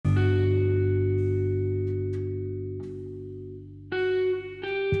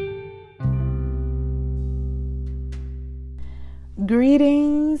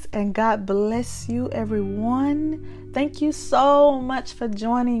Greetings and God bless you, everyone. Thank you so much for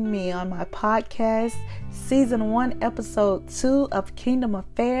joining me on my podcast, Season 1, Episode 2 of Kingdom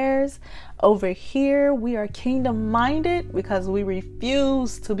Affairs. Over here, we are kingdom-minded because we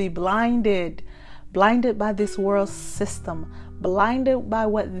refuse to be blinded by this world system, blinded by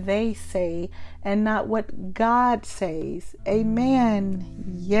what they say and not what God says.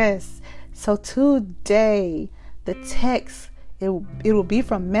 Amen. Yes. So today, the text, it will be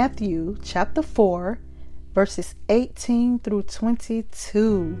from Matthew chapter 4, verses 18 through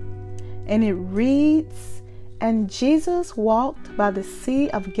 22. And it reads, "And Jesus walked by the Sea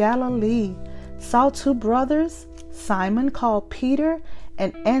of Galilee, saw two brothers, Simon called Peter,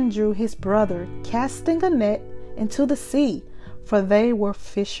 and Andrew his brother, casting a net into the sea, for they were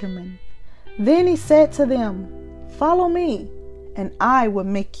fishermen. Then he said to them, 'Follow me, and I will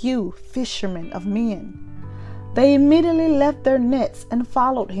make you fishermen of men.' They immediately left their nets and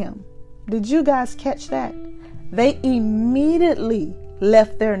followed him." Did you guys catch that? They immediately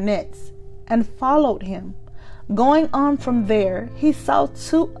left their nets and followed him. Going on from there, he saw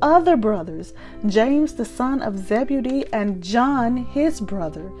two other brothers, James the son of Zebedee and John his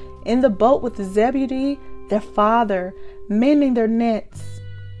brother, in the boat with Zebedee their father, mending their nets.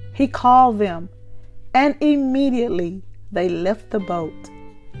 He called them, and immediately they left the boat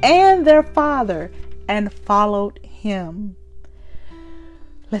and their father and followed him.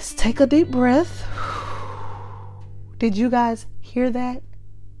 Let's take a deep breath. Did you guys hear that?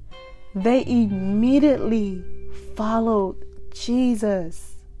 They immediately followed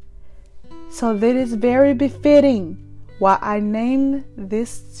Jesus. So that is very befitting why I named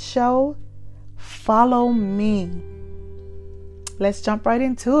this show Follow Me. Let's jump right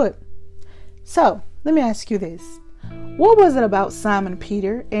into it. So let me ask you this. What was it about Simon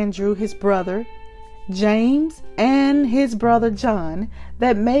Peter, Andrew his brother, James and his brother John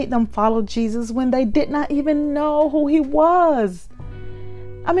that made them follow Jesus when they did not even know who he was?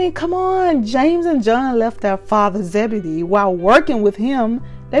 I mean, come on. James and John left their father Zebedee while working with him.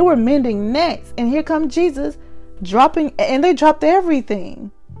 They were mending nets, and here comes Jesus they dropped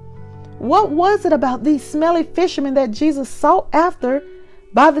everything. What was it about these smelly fishermen that Jesus sought after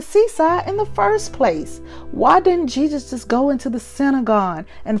by the seaside in the first place? Why didn't Jesus just go into the synagogue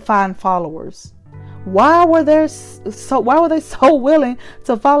and find followers? Why were they so willing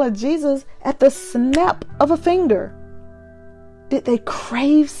to follow Jesus at the snap of a finger? Did they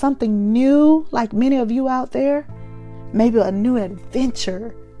crave something new like many of you out there? Maybe a new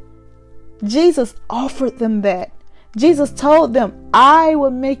adventure. Jesus offered them that. Jesus told them, "I will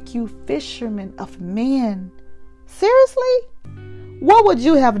make you fishermen of men." Seriously? What would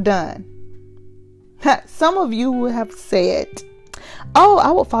you have done? Some of you would have said, "Oh, I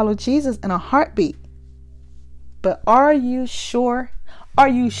will follow Jesus in a heartbeat." But are you sure? Are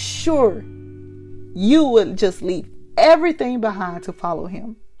you sure you would just leave everything behind to follow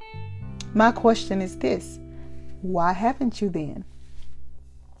him? My question is this: why haven't you then?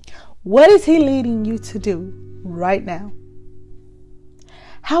 What is he leading you to do right now?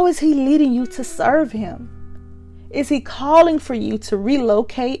 How is he leading you to serve him? Is he calling for you to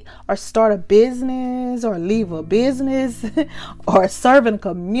relocate or start a business or leave a business or serve in a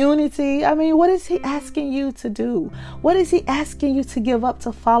community? I mean, what is he asking you to do? What is he asking you to give up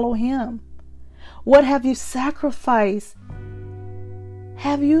to follow him? What have you sacrificed?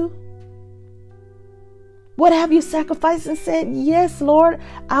 Have you? What have you sacrificed and said, "Yes, Lord,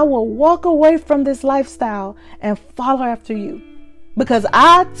 I will walk away from this lifestyle and follow after you, because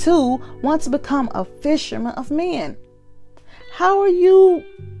I too want to become a fisherman of men"? How are you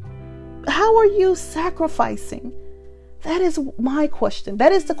sacrificing? That is my question.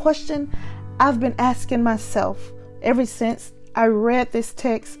 That is the question I've been asking myself ever since I read this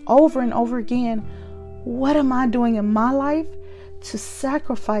text over and over again. What am I doing in my life to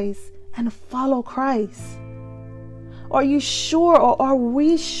sacrifice and follow Christ? Are you sure, or are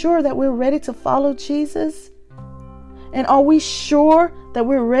we sure that we're ready to follow Jesus? And are we sure that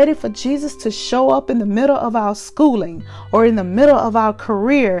we're ready for Jesus to show up in the middle of our schooling or in the middle of our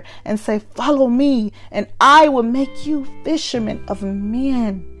career and say, "Follow me, and I will make you fishermen of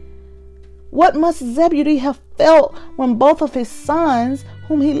men"? What must Zebedee have felt when both of his sons,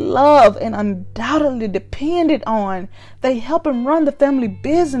 whom he loved and undoubtedly depended on, they helped him run the family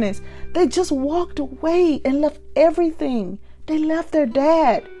business? They just walked away and left everything. They left their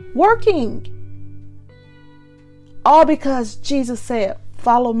dad working. All because Jesus said,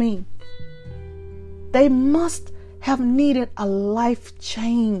 "Follow me." They must have needed a life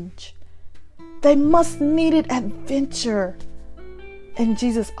change. They must needed adventure. And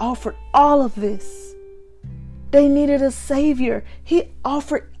Jesus offered all of this. They needed a Savior. He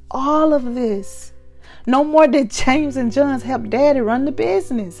offered all of this. No more did James and John help Daddy run the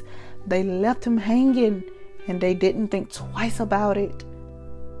business. They left him hanging and they didn't think twice about it.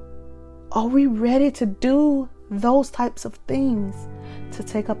 Are we ready to do those types of things? To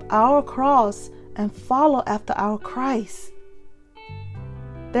take up our cross and follow after our Christ?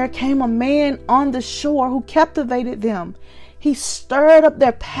 There came a man on the shore who captivated them. He stirred up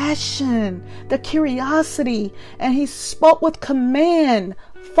their passion, their curiosity, and he spoke with command,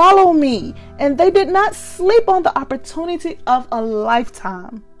 "Follow me." And they did not sleep on the opportunity of a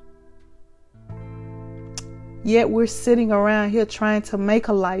lifetime. Yet we're sitting around here trying to make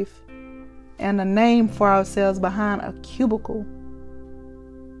a life and a name for ourselves behind a cubicle.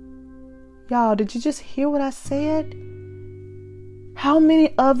 Y'all, did you just hear what I said? How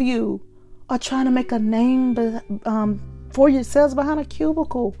many of you are trying to make a name for yourselves behind a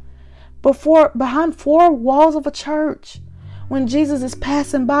cubicle, behind four walls of a church, when Jesus is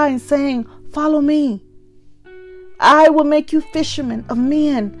passing by and saying, "Follow me. I will make you fishermen of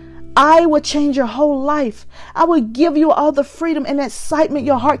men. I will change your whole life. I will give you all the freedom and excitement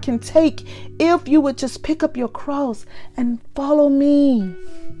your heart can take if you would just pick up your cross and follow me."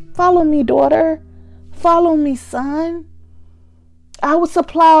 Follow me, daughter. Follow me, son. I will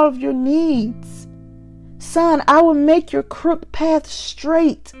supply all of your needs. Son, I will make your crooked path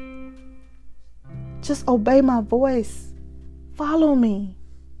straight. Just obey my voice. Follow me.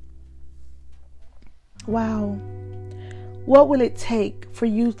 Wow. What will it take for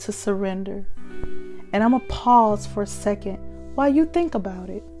you to surrender? And I'm going to pause for a second while you think about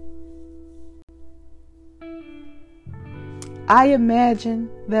it. I imagine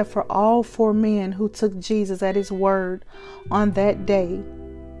that for all four men who took Jesus at his word on that day,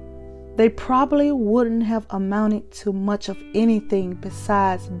 they probably wouldn't have amounted to much of anything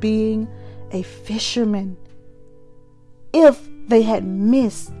besides being a fisherman if they had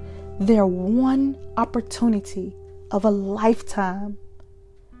missed their one opportunity of a lifetime.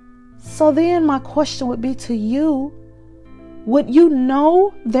 So then my question would be to you, would you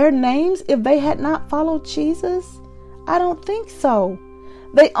know their names if they had not followed Jesus? I don't think so.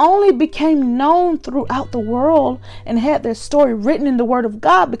 They only became known throughout the world and had their story written in the Word of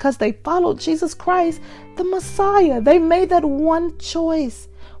God because they followed Jesus Christ, the Messiah. They made that one choice,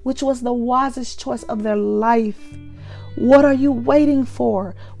 which was the wisest choice of their life. What are you waiting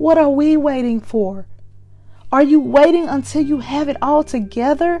for? What are we waiting for? Are you waiting until you have it all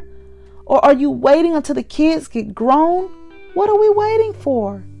together? Or are you waiting until the kids get grown? What are we waiting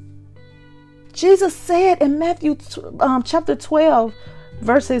for? Jesus said in Matthew chapter 12,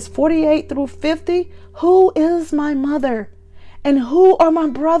 verses 48 through 50, "Who is my mother? And who are my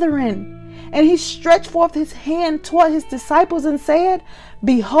brethren?" And he stretched forth his hand toward his disciples and said,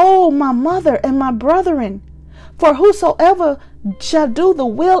 "Behold my mother and my brethren. For whosoever shall do the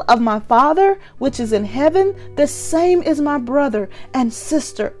will of my Father which is in heaven, the same is my brother and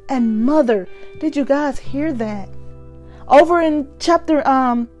sister and mother." Did you guys hear that? Over in chapter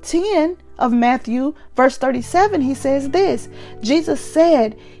 10 of Matthew, verse 37, he says this. Jesus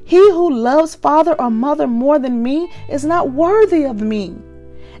said, "He who loves father or mother more than me is not worthy of me.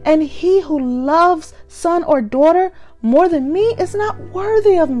 And he who loves son or daughter more than me is not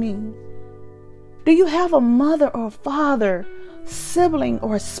worthy of me." Do you have a mother or a father, sibling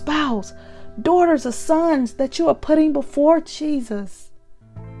or a spouse, daughters or sons that you are putting before Jesus?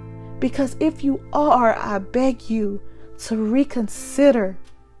 Because if you are, I beg you to reconsider.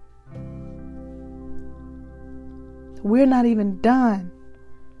 We're not even done.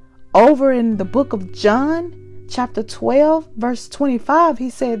 Over in the book of John, chapter 12, verse 25, he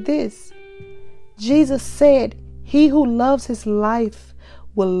said this. Jesus said, "He who loves his life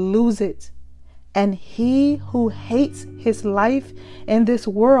will lose it. And he who hates his life in this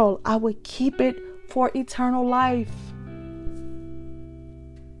world, I will keep it for eternal life."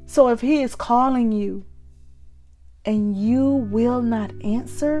 So if he is calling you and you will not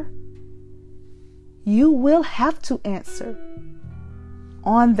answer, you will have to answer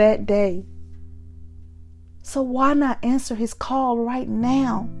on that day. So why not answer his call right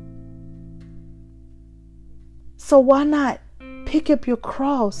now? So why not pick up your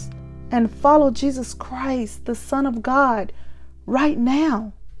cross and follow Jesus Christ, the Son of God, right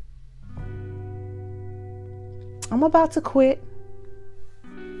now? I'm about to quit.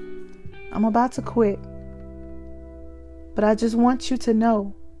 But I just want you to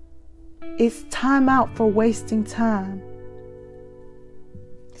know, it's time out for wasting time.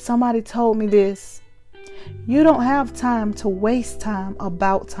 Somebody told me this. You don't have time to waste time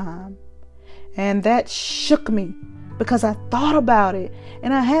about time. And that shook me because I thought about it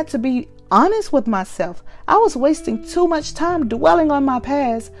and I had to be honest with myself. I was wasting too much time dwelling on my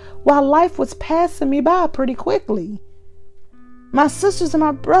past while life was passing me by pretty quickly. My sisters and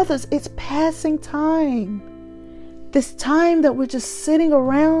my brothers, it's passing time. This time that we're just sitting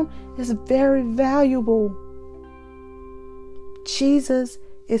around is very valuable. Jesus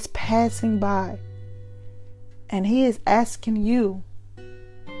is passing by, and he is asking you,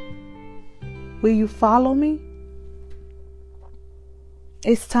 will you follow me?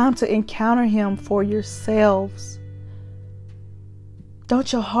 It's time to encounter him for yourselves.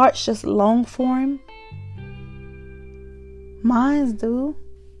 Don't your hearts just long for him? Mine do.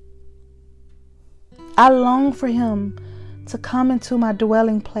 I long for him to come into my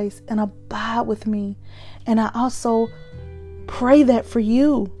dwelling place and abide with me. And I also pray that for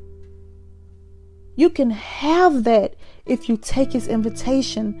you. You can have that if you take his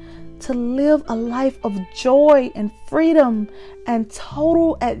invitation to live a life of joy and freedom and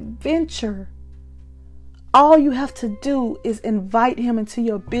total adventure. All you have to do is invite him into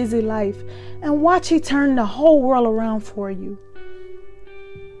your busy life and watch he turn the whole world around for you.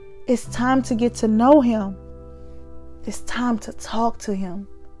 It's time to get to know him. It's time to talk to him.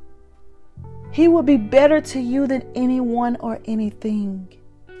 He will be better to you than anyone or anything.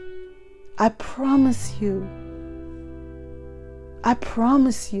 I promise you. I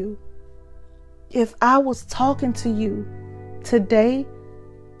promise you. If I was talking to you today,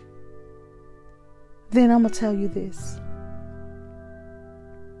 then I'm going to tell you this.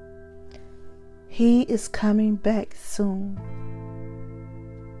 He is coming back soon.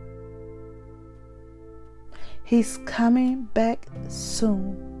 He's coming back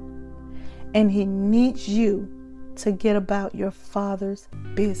soon. And he needs you to get about your Father's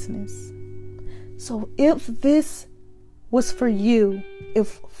business. So if this was for you,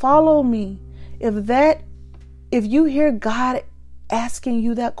 if follow me, if you hear God asking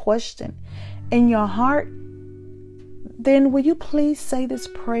you that question in your heart, then will you please say this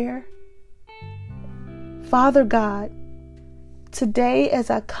prayer? Father God, today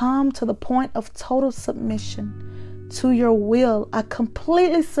as I come to the point of total submission to your will, I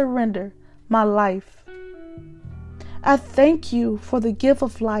completely surrender my life. I thank you for the gift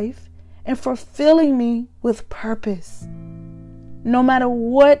of life and for filling me with purpose. No matter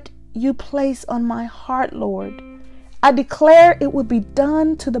what you place on my heart, Lord, I declare it will be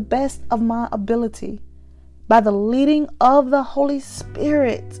done to the best of my ability by the leading of the Holy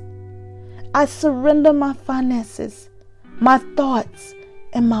Spirit. I surrender my finances, my thoughts,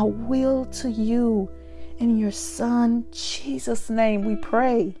 and my will to you. In your Son, Jesus' name, we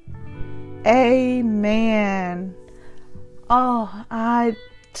pray. Amen. Oh, I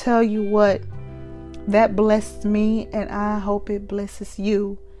tell you what, that blessed me, and I hope it blesses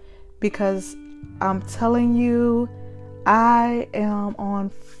you, because I'm telling you, I am on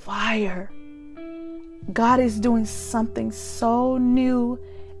fire. God is doing something so new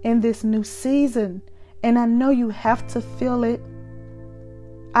in this new season, and I know you have to feel it.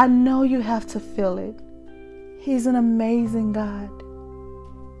 I know you have to feel it. He's an amazing God.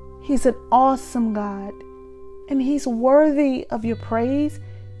 He's an awesome God, and he's worthy of your praise.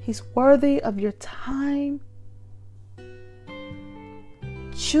 He's worthy of your time.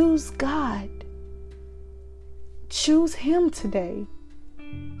 Choose God. Choose him today.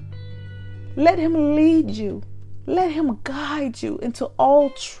 Let him lead you. Let him guide you into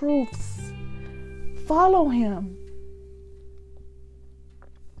all truths. Follow him.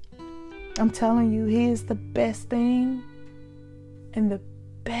 I'm telling you, he is the best thing and the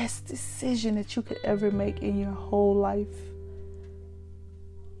best decision that you could ever make in your whole life.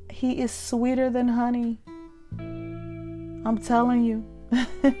 He is sweeter than honey. I'm telling you.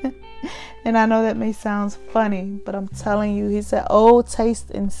 And I know that may sound funny, but I'm telling you, he said, oh,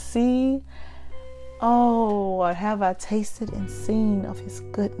 taste and see. Oh, what have I tasted and seen of his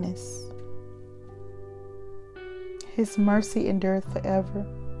goodness. His mercy endureth forever.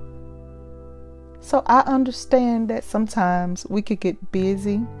 So I understand that sometimes we could get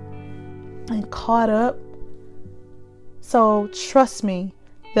busy and caught up. So trust me,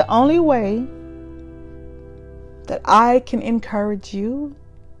 the only way that I can encourage you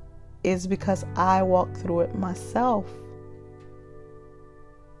is because I walked through it myself.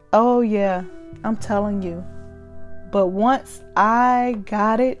 Oh yeah, I'm telling you. But once I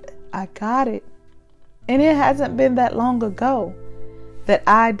got it, I got it. And it hasn't been that long ago that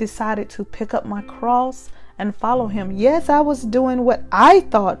I decided to pick up my cross and follow him. Yes, I was doing what I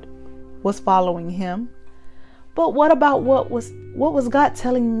thought was following him. But what about what was God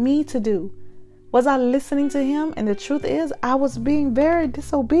telling me to do? Was I listening to him? And the truth is, I was being very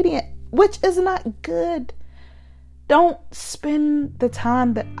disobedient, which is not good. Don't spend the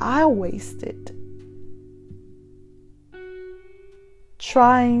time that I wasted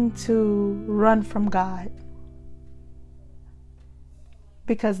trying to run from God.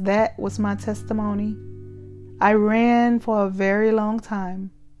 Because that was my testimony. I ran for a very long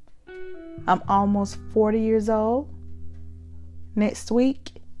time. I'm almost 40 years old next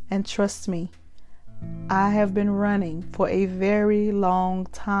week, and trust me, I have been running for a very long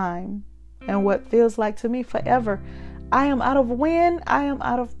time, and what feels like to me forever. I am out of wind, I am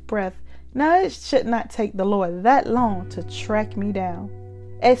out of breath. Now, it should not take the Lord that long to track me down,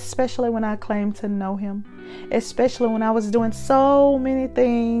 especially when I claim to know Him, especially when I was doing so many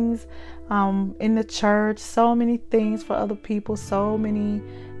things in the church, so many things for other people, so many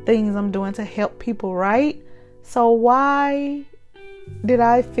things I'm doing to help people, right? So why did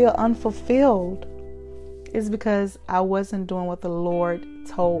I feel unfulfilled? It's because I wasn't doing what the Lord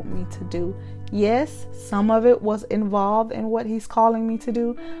told me to do. Yes, some of it was involved in what He's calling me to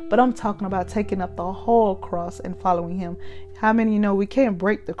do, but I'm talking about taking up the whole cross and following Him. How many know we can't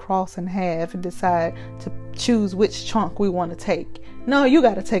break the cross in half and decide to choose which chunk we want to take? No, you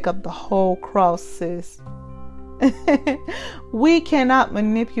got to take up the whole cross, sis. We cannot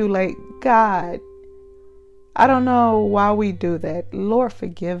manipulate God. I don't know why we do that. Lord,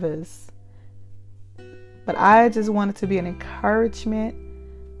 forgive us. But I just wanted to be an encouragement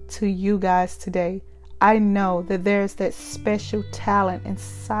to you guys today. I know that there's that special talent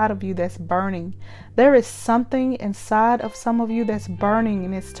inside of you that's burning. There is something inside of some of you that's burning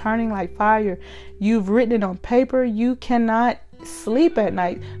and it's turning like fire. You've written it on paper. You cannot sleep at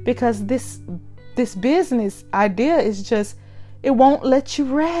night because this business idea is just, it won't let you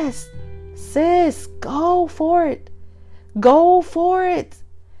rest. Sis, go for it. Go for it.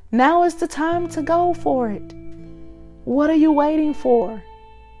 Now is the time to go for it. What are you waiting for?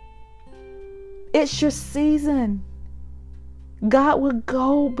 It's your season. God will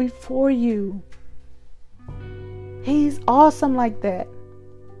go before you. He's awesome like that.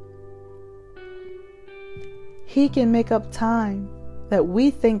 He can make up time that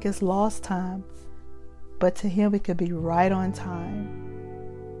we think is lost time, but to Him it could be right on time.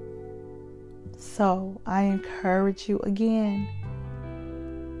 So I encourage you again,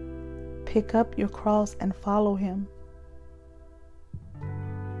 pick up your cross and follow Him.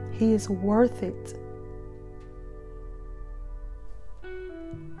 He is worth it.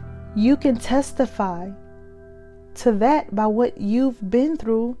 You can testify to that by what you've been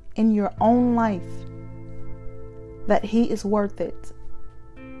through in your own life, that He is worth it.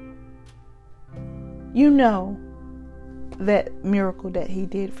 You know that miracle that He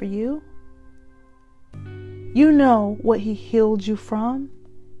did for you. You know what He healed you from.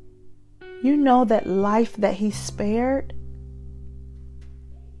 You know that life that He spared.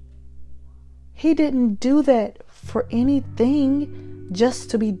 He didn't do that for anything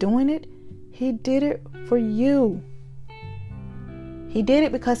just to be doing it. He did it for you. He did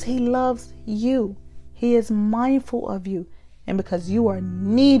it because He loves you. He is mindful of you. And because you are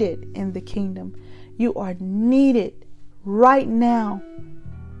needed in the kingdom. You are needed right now.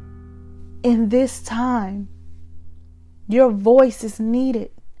 In this time. Your voice is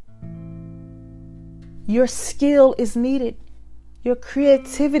needed. Your skill is needed. Your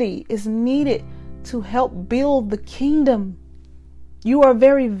creativity is needed to help build the kingdom. You are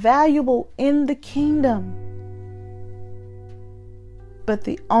very valuable in the kingdom. But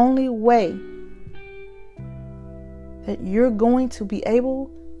the only way that you're going to be able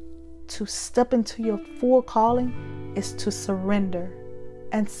to step into your full calling is to surrender.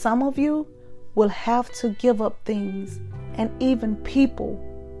 And some of you will have to give up things and even people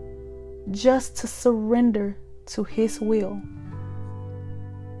just to surrender to His will.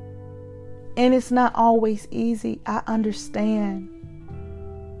 And it's not always easy, I understand.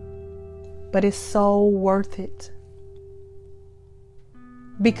 But it's so worth it.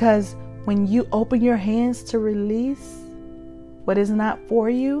 Because when you open your hands to release what is not for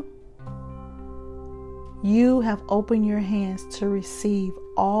you, you have opened your hands to receive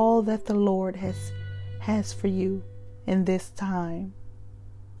all that the Lord has for you in this time.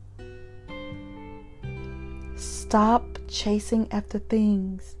 Stop chasing after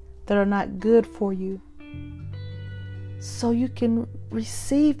things that are not good for you so you can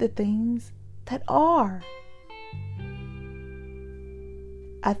receive the things that are.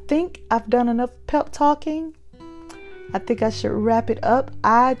 I think I've done enough pep talking. I think I should wrap it up.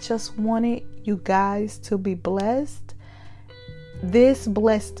 I just wanted you guys to be blessed. This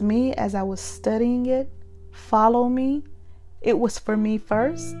blessed me as I was studying it. Follow me. It was for me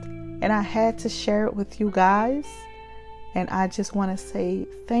first, and I had to share it with you guys. And I just want to say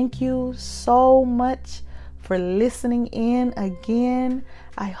thank you so much for listening in again.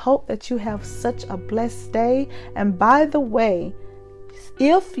 I hope that you have such a blessed day. And by the way,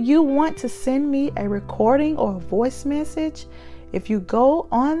 if you want to send me a recording or a voice message, if you go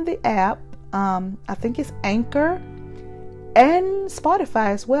on the app, I think it's Anchor and Spotify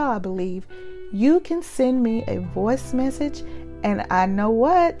as well, I believe, you can send me a voice message. And I know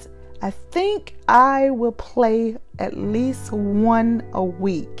what? I think I will play at least one a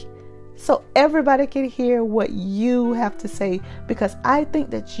week, so everybody can hear what you have to say, because I think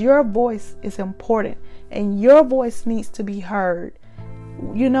that your voice is important and your voice needs to be heard.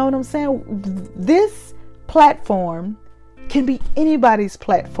 You know what I'm saying? This platform can be anybody's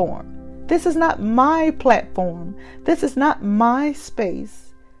platform. This is not my platform. This is not my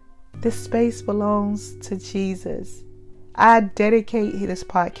space. This space belongs to Jesus. I dedicate this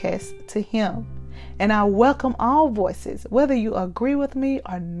podcast to Him. And I welcome all voices, whether you agree with me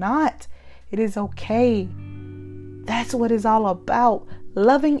or not. It is okay. That's what it's all about.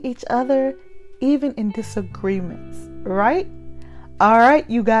 Loving each other, even in disagreements, right? All right,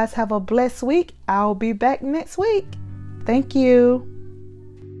 you guys have a blessed week. I'll be back next week. Thank you.